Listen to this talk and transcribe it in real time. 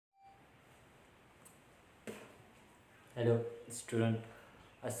Hello, student.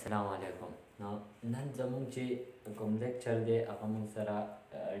 Assalamu alaikum. Now, nan zamung che kom lecture de akamung sara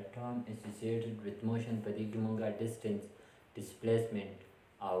term associated with motion padiki munga distance, displacement,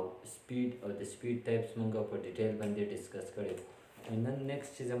 or speed or the speed types munga for detail bande discuss kare. And then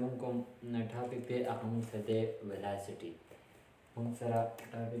next zamung kom na topic pe akamung sade velocity. Mung sara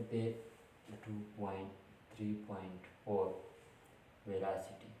topic pe 2.3.4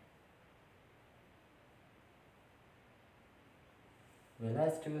 velocity.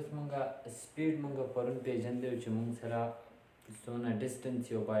 Velocity was munga speed munga foreign page and which mung sara sona distance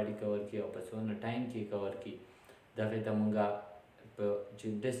your body cover ki or sona time ki cover ki dare ta munga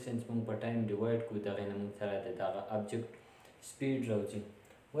distance mung per time divide ku dare na mung sara de daga object speed rauji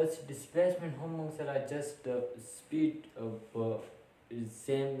what's displacement hum mung sara just speed of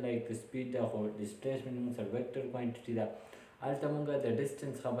same like the speed or displacement mung sara vector quantity da alta munga the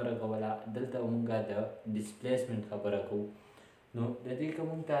distance khabara kawala dalta munga the displacement khabara ko نو د دې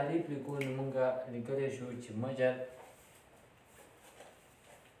کوم تعریف لیکو نو مونږه لیکلی شو چې measure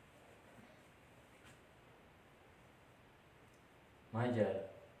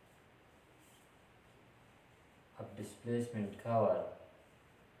of displacement cover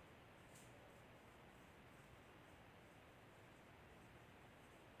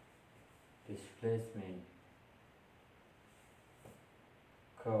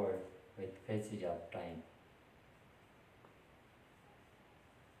covered with passage of time.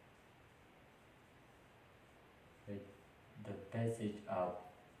 The passage of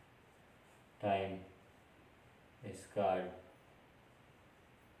time is called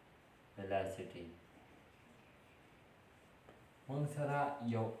velocity. مونږ سره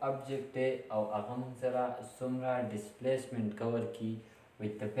یو object دی او هغه مونږ سره څومره displacement cover کی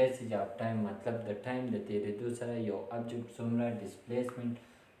with the passage of time مطلب د time د تیریدو سره یو object څومره displacement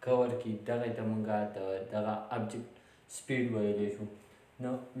cover کی دغه ته مونږه دغه object speed ویلی شو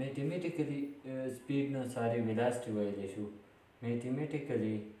نو mathematically speed نو ساري velocity ویلی شو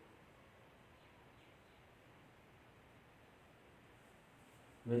mathematically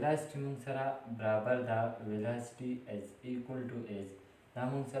velocity مونږ سره برابر ده velocity is equal to is دا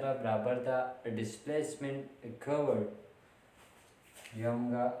مونږ سره برابر ده displacement covered یا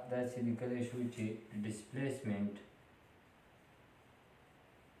مونږه داسې لیکلی شو چې displacement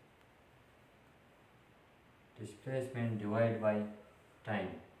divided by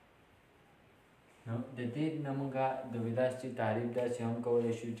time نو د دې نه مونږه د velocity تعریف داسې هم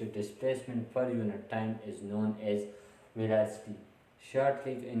کولی شو چې displacement per unit time is known as velocity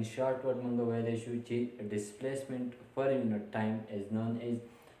shortly in short word مونږ ویلی شو چې displacement per unit time is known as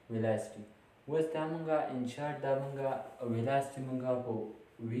velocity اوس دا مونږه in short دا مونږه velocity مونږه په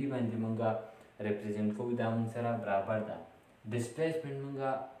v باندې مونږه represent کوو دا مونږ سره برابر ده displacement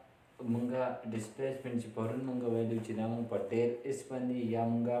مونږه displacement چې پرون مونږ ویلو چې دا مونږ په ډیر اس باندې یا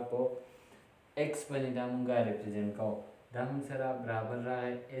مونږه په x باندې دا مونږه represent کوو دا مونږ سره برابر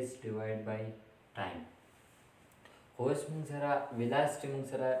راغی s divided by time اوس مونږ سره velocity مونږ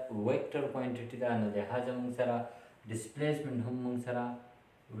سره vector quantity ده نو لهذا مونږ سره displacement هم مونږ سره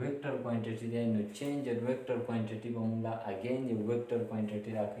vector quantity ده نو change in vector quantity به مونږ again یو vector quantity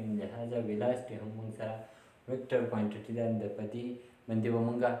راکوي لهذا velocity هم مونږ سره vector quantity ده د پدې باندې به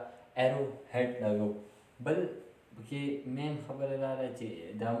مونږ arrow head لګو بل کې main خبره دا ده چې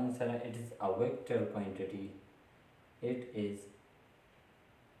دا مونږ سره it is a vector quantity it is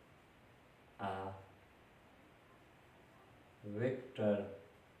a vector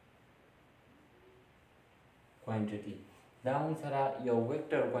quantity دا مونږ سره یو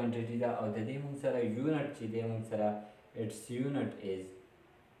vector quantity ده او د دې مونږ سره unit چې دی مونږ سره its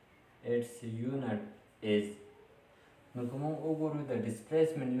unit is نو که مونږ وګورو د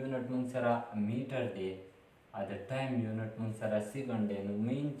displacement unit مونږ سره میټر دی او د time unit مونږ سره سیکنډ دی نو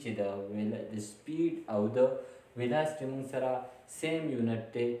مین چې د speed او د velocity مونږ سره same unit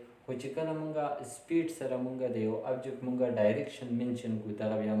دی خو چې کله مونږه speed سره مونږه د یو object مونږه direction mention کړو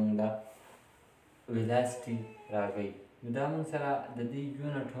دغه بیا مونږ velocity راغی نو دا مونږ سره د دې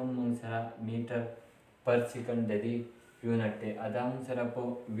unit هم مونږ سره میټر پر سیکنډ د دې unit دی دا مونږ سره په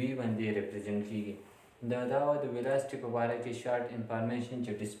v باندې represent کیږي دا د velocity په باره کې short information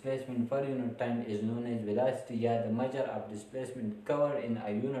چې displacement per unit time is known as velocity یا the measure of displacement covered in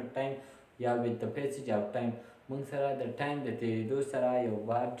a unit time یا with the passage of time مونږ سره د ټایم د تیریدو سره یو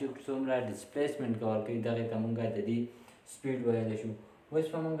object څومره displacement کور کوي دغې ته مونږه د دې speed ویلی شو اوس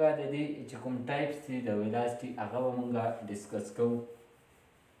به مونږه د دې چې کوم types دي د velocity هغه به مونږه discuss کوو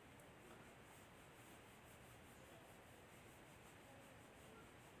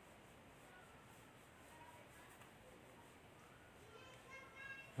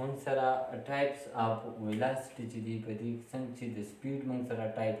موږ سره ټایپس اف ویلاسټي چې دي په دې څنګه چې د سپیډ موږ سره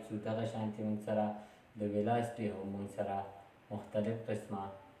ټایپس وو دغه شانتې موږ سره د ویلاسټي هم موږ سره مختلف قسمه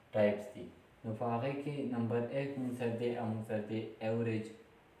ټایپس دي. نو په هغې کې نمبر 1 موږ سره دی او موږ سره دی ایوریج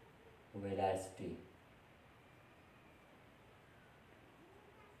ویلاسټي.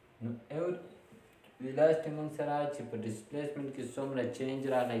 نو ویلاسټي موږ سره چې په ډسپلیسمنټ کې څومره چینج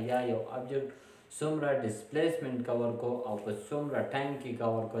راغی یا یو ابجکټ څومره ډسپلیسمنټ کور کو او په څومره ټایم کې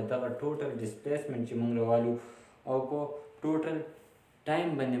کور کو دغه ټوټل ډسپلیسمنټ چې موږ راوالو او په ټوټل ټایم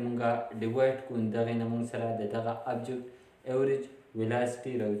باندې موږ ډیوایډ کړو دغې نه موږ سره د دغه ابجکټ ایوریج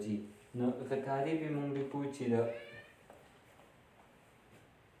ویلاسټي راوځي. نو که تعریف یې موږ لیکو چې د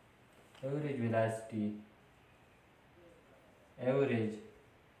ایوریج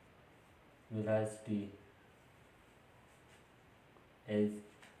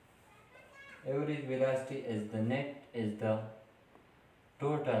ویلاسټي is the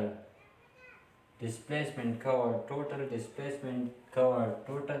total displacement covered total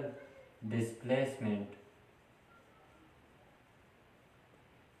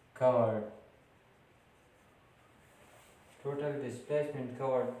displacement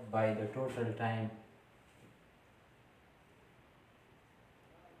covered by the total time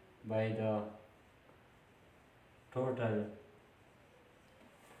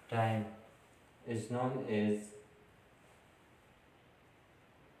is known as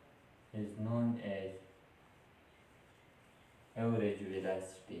average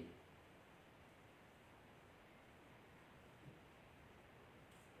velocity.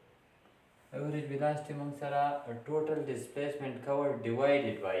 Average velocity موږ سره total displacement covered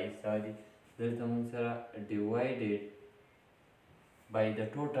divided by دلته موږ سره divided by the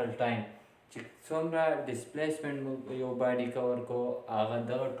total time چې څومره ډسپلیسمنټ موږ یو باډي کور کو هغه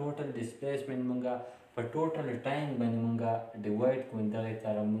دغه ټوټل ډسپلیسمنټ موږ په ټوټل ټایم باندې موږ ډیوایډ کړو دغې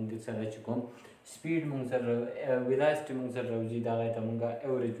سره موږ سره چې کوم سپیډ موږ سره ویلاسټي موږ سره راوځي دغې ته موږ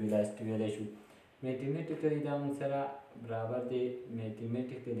ایوریج ویلاسټي ویلی شو. میتھمیټیکلی دا موږ سره برابر دی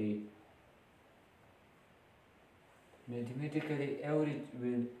میتھمیټیکلی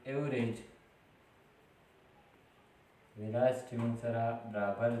ایوریج ویلاسټي موږ سره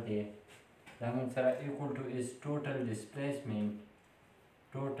برابر دی دا موږ سره equal to is total displacement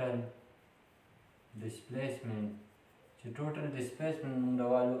چې total displacement موږ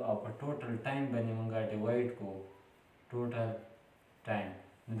راوالو او په total time باندې موږ ډیوایډ کړو total time.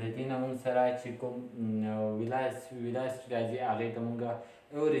 نو د دې نه موږ سره چې کوم ویلاسټي راځي هغې ته موږ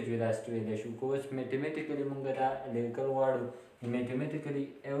ایوریج ویلاسټي ویلی شو. که اوس میتھمیټیکلی موږ دا لیکل غواړو نو میتھمیټیکلی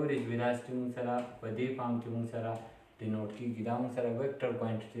ایوریج ویلاسټي موږ سره په دې فارم کې موږ سره ډینوټ کېږي دا موږ سره ویکټر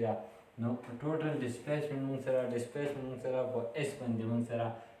کوانټیټي ده. نو ټوټل ډسپلیسمنټ موږ سره په اس باندې موږ سره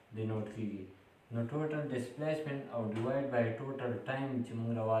ډینوټ کېږي. نو ټوټل ډسپلیسمنټ او ډیوایډ بای ټوټل ټایم چې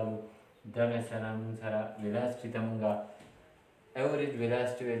موږ راوالو دغې سره موږ سره ویلاسټي ته موږ ایوریج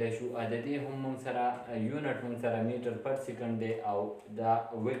ویلاسټي ویلی شو. د دې هم موږ سره یونټ موږ سره میټر پر سیکنډ دی او دا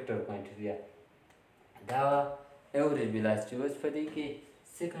ویکټر کوانټیټي ده دا ایوریج ویلاسټي. اوس په دې کې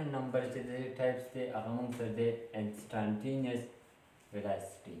سیکنډ نمبر چې د ټایپس دی هغه موږ سره دی انسټانټینیس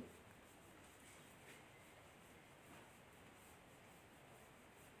ویلاسټي.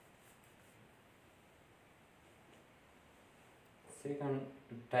 second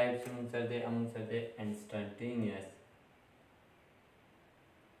type چې موږ سره دی موږ سره دی instantaneous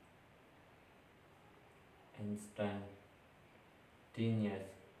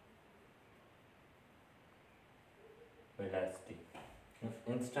velocity.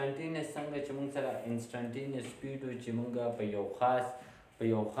 instantaneous څنګه چې موږ سره instantaneous speed چې موږ په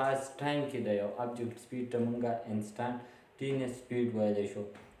یو خاص ټایم کې د یو object speed ته موږ instantaneous speed ویلی شو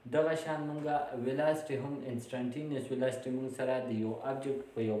دغه شان موږ ویلاسټي هم انسټانټینیس ویلاسټي موږ سره د یو ابجکټ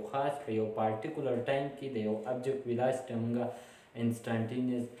په یو خاص په یو پارټیکولر ټایم کې د یو ابجکټ ویلاسټي موږ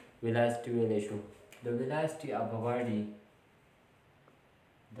انسټانټینیس ویلاسټي ویلی شو. د ویلاسټي اف ا باډي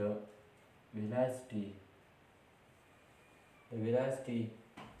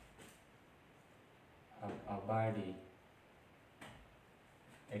of a body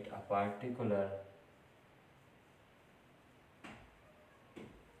at a particular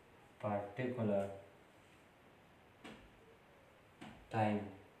time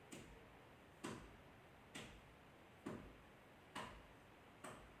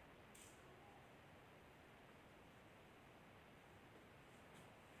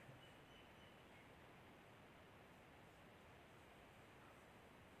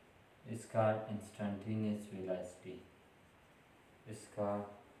is called instantaneous velocity.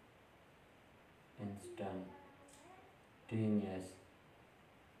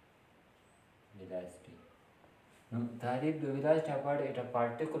 نو تعریف د velocity apart at a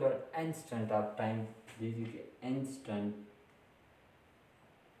particular instant of time basically instant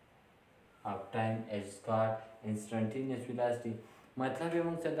of time is called instantaneous velocity مطلب یې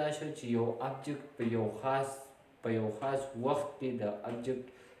موږ ته دا شو چې یو object په یو خاص وخت کې د object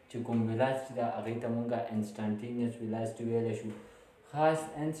چې کوم velocity ده هغې ته موږ instantaneous velocity ویلی شو خاص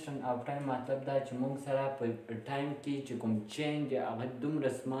instant of time مطلب دا چې موږ سره په ټایم کې چې کوم چینج دی هغه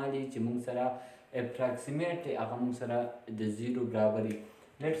دومره سمال وي چې موږ سره اپراکسیمیټلی هغه موږ سره د زیرو برابر وي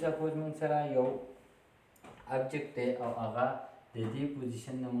لیټ سپوز موږ سره یو object دی او هغه د دې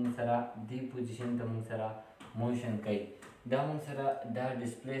پوزیشن نه موږ سره دې پوزیشن ته موږ سره موشن کوي دا موږ سره دا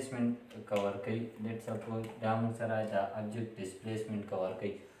ډسپلیسمنټ کور کوي لیټ سپوز دا موږ سره دا object ډسپلیسمنټ کور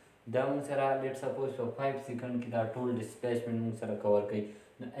کوي دا موږ سره لیټ سپوز په 5 سیکنډ کې دا ټول ډسپلیسمنټ موږ سره کور کوي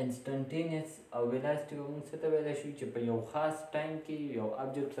نو انسټنټینیس او ویلاسټي به موږ څه ته ویلی شو چې په یو خاص ټایم کې یو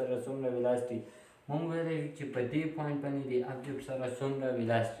object سره څومره ویلاسټي موږ ویلی شو چې په دې پوینټ باندې د object سره څومره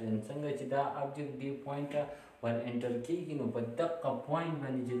ویلاسټي څنګه چې دا object دې پوینټ ته ور انټر کېږي نو په دقه پوینټ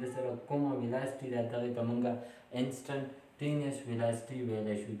باندې چې د سره کومه ویلاسټي ده دغې ته موږ انسټنټینیس ویلاسټي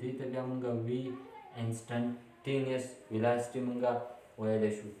ویلی شو دې ته بیا موږ وي انسټنټینیس ویلاسټي موږ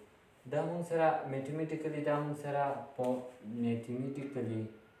ویلی شو دا موږ سره میتھمیټیکلی دا موږ سره په میتھمیټیکلی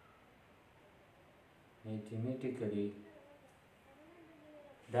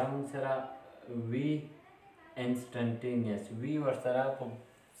دا موږ سره وي انسټنټینیس وي ورسره په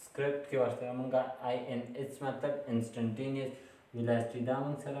سکرپټ کې ورسره موږ INH مطلب انسټنټینیس ویلاسټي دا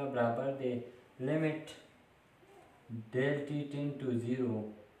موږ سره برابر دی لیمټ del t tend to 0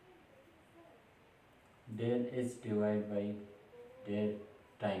 del h divided by del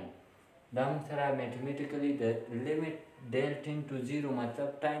time دا موږ سره میتھمیټیکلی د لیمټ del tend to 0 مطلب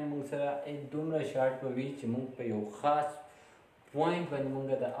ټایم موږ سره دومره شارټ به وي چې موږ په یو خاص پوینټ باندې موږ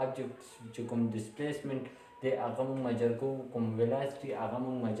د object چې کوم ډسپلیسمنټ دی هغه موږ مجر کوو کوم ویلاسټي هغه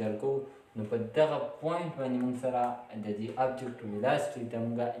موږ مجر کوو نو په دغه پوینټ باندې موږ سره د دې object ویلاسټي ته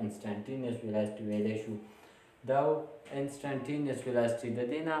موږ انسټنټینیس ویلاسټي ویلی شو دا انسټنټینیس ویلاسټي د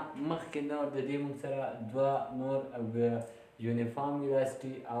دې نه مخکې نور د دې موږ سره دوه نور یونیفارم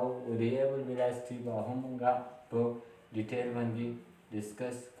ویلاسټي او ریبل ویلاسټي به هم موږ په ډیټیل باندې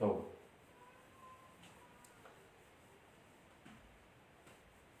ډسکس کوو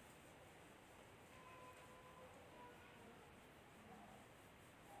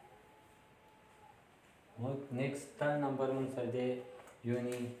next third number में sir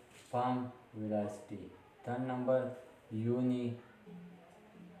uniform velocity third number uniform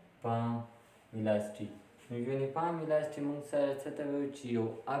velocity uniform velocity में सर څه یو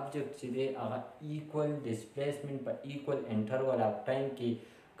ऑब्जेक्ट چې دی هغه ایکوال ډسپلیسمنٹ په ایکوال انټرول اف ټایم کې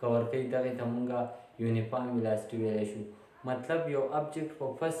کور کوي دغه ته مونږه یونیفارم ویلاسټي ویلی شو مطلب یو object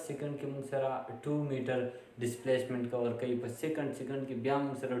په فرست سیکنډ کې موږ سره 2 میټر ډسپلیسمنٹ کور کوي په سیکنډ کې بیا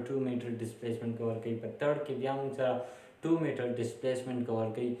موږ سره 2 میټر ډسپلیسمنٹ کور کوي په تھرد کې بیا موږ سره 2 میټر ډسپلیسمنٹ کور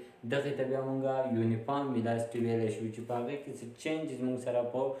کوي دغه ته بیا موږ یونیفارم ویلاسټي ویلی شو چې په هغې کې څه چینجز موږ سره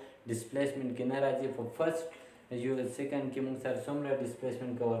په ډسپلیسمنٹ کې نه راځي په فرست یو سیکنډ کې موږ سره څومره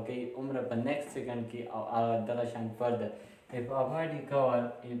ډسپلیسمنٹ کور کوي عمره په نیکسټ سیکنډ کې او دغه شان فردر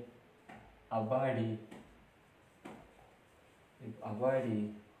if a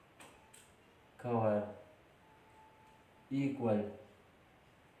body cover equal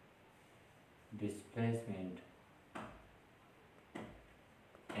displacement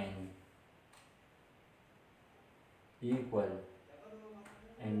and equal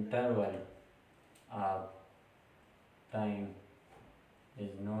interval of time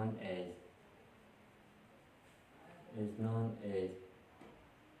is known as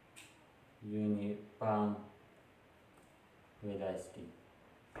uniform velocity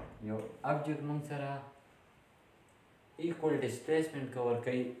یو object موږ سره equal displacement کور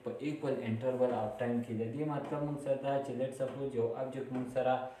کوي په equal interval of time کې د دې مطلب موږ سره دا چې let suppose یو object موږ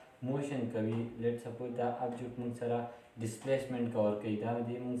سره motion کوي let suppose دا object موږ سره displacement کور کوي دا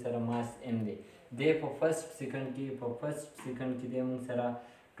دې موږ سره mass m دی دی په فرست سیکنډ کې دی موږ سره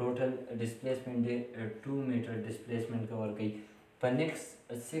ټوټل ډسپلیسمنٹ دی 2 میټر ډسپلیسمنٹ کور کوي په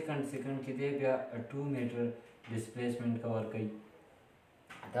نیکسټ سیکنډ کې دی بیا 2 میټر ډسپلیسمنٹ کور کوي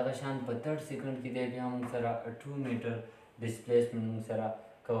دغه شان په تھرډ سیکنډ کې دی بیا موږ سره 2 میټر ډسپلیسمنٹ موږ سره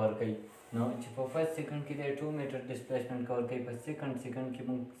کور کوي نو چې په فرست سیکنډ کې دی 2 میټر ډسپلیسمنٹ کور کوي په سیکنډ کې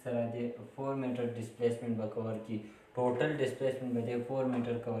موږ سره دی 4 میټر ډسپلیسمنٹ به کور کوي ټوټل ډسپلیسمنٹ به دی 4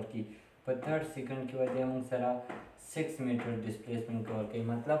 میټر کور کوي په تھرډ سیکنډ کې به دی موږ سره 6 میټر ډسپلیسمنٹ کور کوي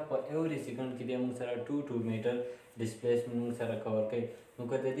مطلب په ایوری سیکنډ کې دی موږ سره 2 میټر ډسپلیسمنٹ موږ سره کور کوي نو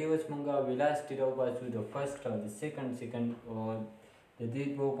که د دې اوس موږ ویلاسټي راوباسو د فرست او د سیکنډ او د دې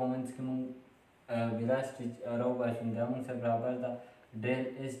دوو په منځ کې موږ velocity راوباسو دا موږ سره برابر ده del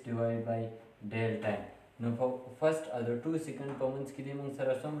s divided by del time. نو په فرست او د 2 سیکنډ په منځ کې دی موږ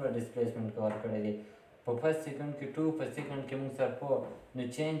سره څومره ډسپلیسمنټ کور کړی دی په فرست سیکنډ کې 2 په سیکنډ کې موږ سره 4 نو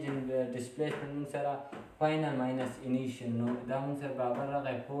چینج ان ډسپلیسمنټ موږ سره فاینل ماینس انیشیل نو دا موږ سره برابر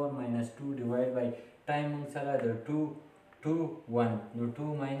راغی 4 minus 2 divided by ټایم موږ سره د 2 1 نو 2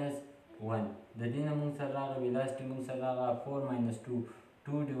 minus 1 د دې نه موږ سره راغی ویلاسټي موږ سره راغی 4 minus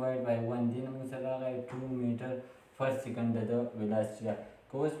 2 divided by 1 دې نه موږ سره راغی 2 میټر پر سیکنډ د ویلاسټي ده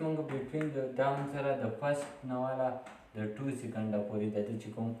که اوس موږ بټوین دا موږ سره د فرست نه والا د 2 سیکنډه پورې د دې چې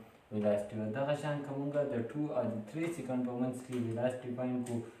کوم ویلاسټي وه دغه شان که موږ د 2 او د 3 سیکنډ په منځ کې ویلاسټي فایند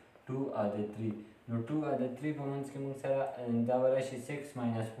کړو 2 او د 3 نو 2 او د 3 په منځ کې موږ سره دا به راشي 6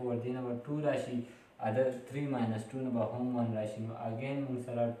 minus 4 دې نه به 2 راشي او د 3 minus 2 نه به هم 1 راشي نو اګین موږ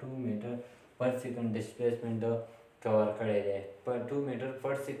سره 2 میټر پر سیکنډ ډسپلیسمنټ کور کړی دی په 2 میټر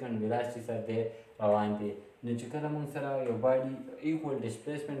پر سیکنډ ویلاسټي سره دی روان دی نو چې کله موږ سره یو باډي ایکول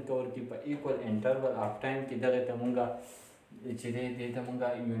ډسپلیسمنټ کور کړي په ایکول انټرول اف ټایم کې دغه ته موږ چې دی دې ته موږ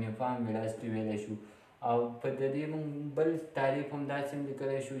یونیفارم ویلاسټي ویلی شو او په د دې موږ بل تعریف هم داسې هم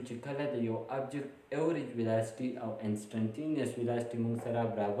لیکلی شو چې کله د یو ابجکټ ایوریج ویلاسټي او انسټنټینیس ویلاسټي موږ سره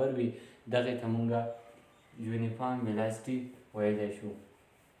برابر وي دغې ته موږ یونیفارم ویلاسټي ویلی شو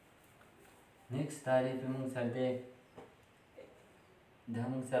نیکسټ تعریف موږ سره دی دا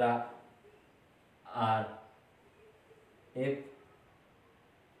موږ سره are if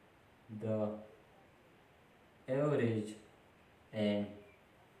the average and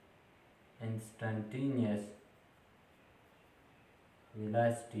instantaneous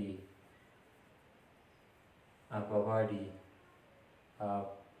velocity of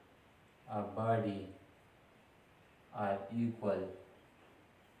a body are equal,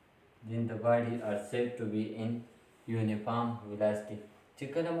 then the body are said to be in uniform velocity. چې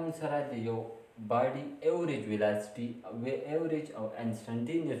کله موږ سره د یو باډي ایوریج ویلاسټي ایوریج او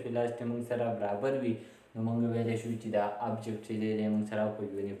انسټنټینیس ویلاسټي موږ سره برابر وي نو موږ ویلی شو چې دا ابجکټ چې دی موږ سره په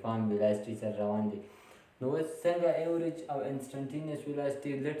یونیفارم ویلاسټي سره روان دی نو اوس څنګه ایوریج او انسټنټینیس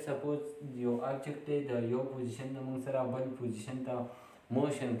ویلاسټي لیټ سپوز یو ابجکټ دی د یو پوزیشن نه موږ سره بل پوزیشن ته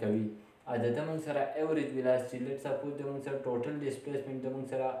موشن کوي او د ده موږ سره ایوریج ویلاسټي لیټ سپوز د موږ سره ټوټل ډسپلیسمنټ د موږ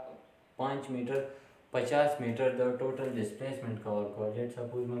سره 5 میټر 50 میټر د ټوټل ډسپلیسمنټ کور کړو لیټ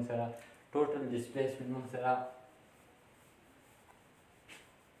سپوز موږ سره total displacement موږ سره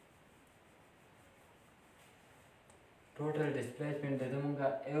total displacement د موږ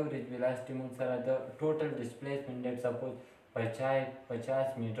ایوریج ویلاسټي موږ سره د total displacement لیټ سپوز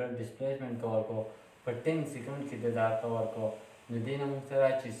 50 میټر ډسپلیسمنټ کور کړو په 10 سیکنډ کې د دا کور کړو نو دې نه موږ سره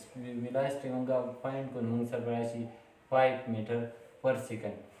چې ویلاسټي موږ فایند کړو موږ سره راشي 5 میټر پر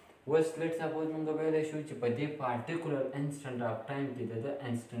سیکنډ اوس لیټ سپوز موږ ویلی شو چې په دې پارټیکولر انسټنټ اف ټایم کې د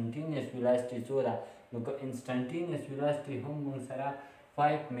انسټنټینیس ویلاسټي څو ده نو که انسټنټینیس ویلاسټي هم موږ سره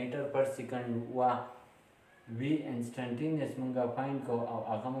 5 میټر پر سیکنډ وه وي انسټنټینیس موږ فایند کوو او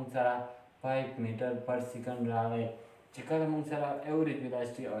هغه موږ سره 5 میټر پر سیکنډ راغی چې کله موږ سره ایوریج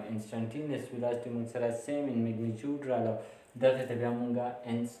ویلاسټي او انسټنټینیس ویلاسټي موږ سره سیم ان میګنیچیوډ راغله دغې ته بیا موږ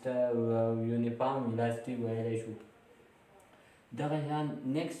یونیفارم ویلاسټي ویلی شو دغه شان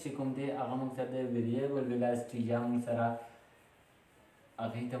نیکسټ چې کوم دی هغه موږ سره د ویریبل ویلاسټي یا موږ سره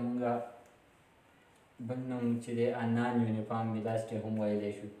هغې ته موږ بل نوم چې دی نان یونیفارم ویلاسټي هم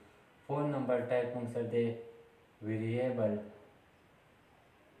ویلی شو 4 نمبر ټایپ موږ سره دی ویریبل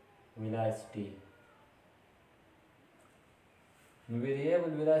ویلاسټي نو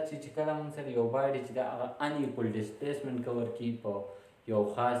ویریبل ویلاسټي چې کله موږ سره یو باډي چې دی هغه ان ایکول ډسپلیسمنټ کور کړي په یو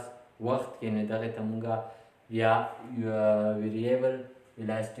خاص وخت کې نو دغې ته موږ یا variable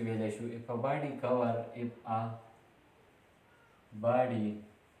velocity ویلی شو if a body cover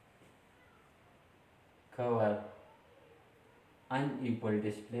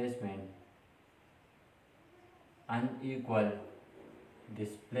unequal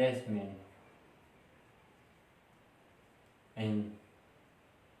displacement in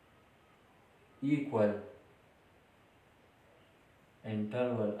equal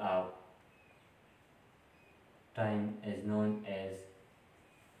interval of time is known as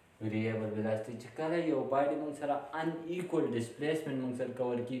variable velocity چې کله یو باډي موږ سره ان ایکول ډسپلیسمنټ موږ سره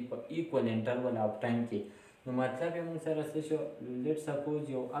کور کړي په ایکول انټرول اف ټایم کې نو مطلب یې موږ سره څه شو لیټ سپوز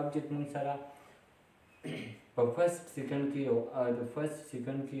یو ابجکټ موږ سره په فرست سیکنډ کې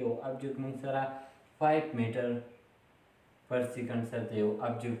یو ابجکټ موږ سره 5 میټر پر سیکنډ سره د یو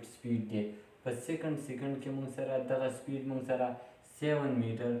ابجکټ سپیډ دی په سیکنډ کې موږ سره دغه سپیډ موږ سره 7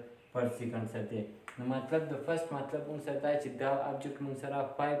 میټر پر سیکنډ سره دی نو مطلب د فرست مطلب موږ سره دا چې دا ابجکټ موږ سره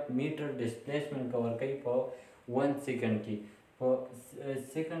 5 میټر ډسپلیسمنټ کور کوي په 1 سیکنډ کې په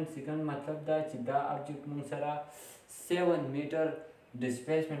سیکنډ مطلب دا چې دا آبجیکټ موږ سره 7 میټر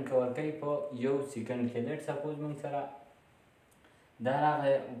ډسپلیسمنټ کور کوي په یو سیکنډ کې. لیټ سپوز موږ سره دا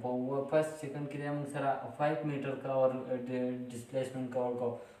راغی په فرست سیکنډ کې دی موږ سره 5 میټر کور ډسپلیسمنټ کور کو.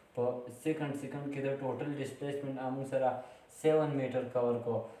 په سیکنډ کې د ټوټل ډسپلیسمنټ موږ سره 7 میټر کور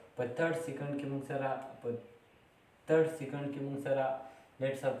کو. په تھرډ سیکنډ کې موږ سره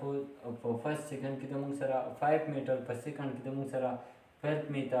لیټ سپوز په فرست سیکنډ کې د موږ سره 5 میټر، په سیکنډ کې د موږ سره 12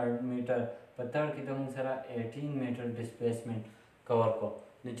 میټر، په تھرډ کې د موږ سره 18 میټر ډسپلیسمنټ کور کو.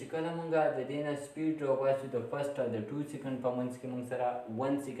 نو چې کله موږ د دې نه سپیډ راوباسو د فرست او د 2 سیکنډ په منځ کې موږ سره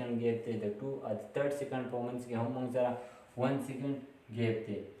 1 سیکنډ ګیپ دی، د 2 او د تھرډ سیکنډ په منځ کې هم موږ سره 1 سیکنډ ګیپ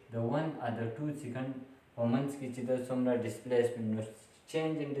دی. د 1 او د 2 سیکنډ په منځ کې چې د څومره ډسپلیسمنټ، نو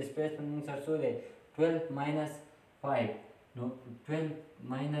چینج ان ډسپلیسمنټ موږ سره څو دی 12 ماینس 5. نو 12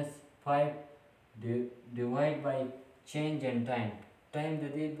 ماینس 5 ډیوایډ بای چینج ان ټایم. ټایم د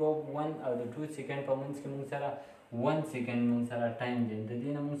دې 1 او د 2 سیکنډ په منځ کې موږ سره 1 سیکنډ موږ سره ټایم دی. د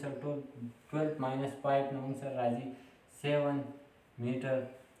دې نه موږ سره ټول 12 ماینس 5 نه موږ سره راځي 7 میټر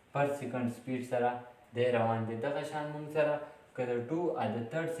پر سیکنډ سپیډ سره دی روان دی. دغه شان موږ سره که د 2 او د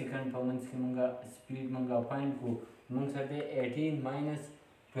تھرډ سیکنډ په منځ کې موږ سپیډ موږ فایند کړو، موږ سره دی 18 ماینس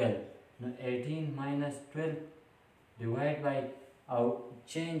 12. نو 18 ماینس 12 ډیوایډ بای او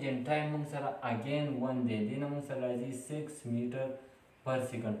چینج ان ټایم موږ سره اگین 1 دی. دې نه موږ سره راځي 6 میټر پر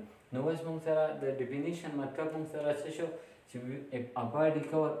سیکنډ. نو اوس موږ سره د ډیفینیشن مطلب موږ سره څه شو چې a body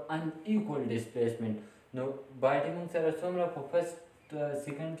cover unequal displacement. نو باډي موږ سره څومره په فرست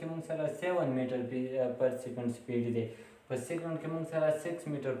سیکنډ کې موږ سره 7 میټر پر سیکنډ سپیډ دی، په سیکنډ کې موږ سره 6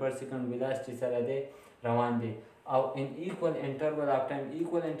 میټر پر سیکنډ ویلاسټي سره دی روان دی. او ان ایکول انټرول اف ټایم،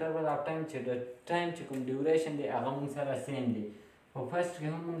 ایکول انټرول اف ټایم چې د ټایم چې کوم ډیوریشن دی هغه موږ سره سیم دی. په فرست کې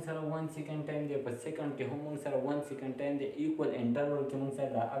هم موږ سره 1 سیکنډ ټایم دی، په سیکنډ کې هم موږ سره 1 سیکنډ ټایم دی. ایکول انټرول کې موږ سره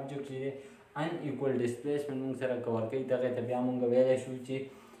د آبجیکټ چې دی ان ایکول ډسپلیسمنټ موږ سره کور کوي. دغه ته بیا موږ ویلی شو چې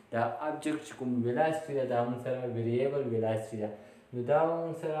د آبجیکټ چې کوم ویلاسټي ده دا موږ سره ویریبل ویلاسټي ده. نو دا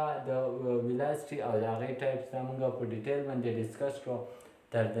موږ سره د ویلاسټي او د هغې ټایپس دا موږ په ډیټیل باندې ډسکس کړو.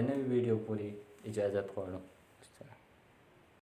 تر د نوي ویډیو پورې اجازت غواړم.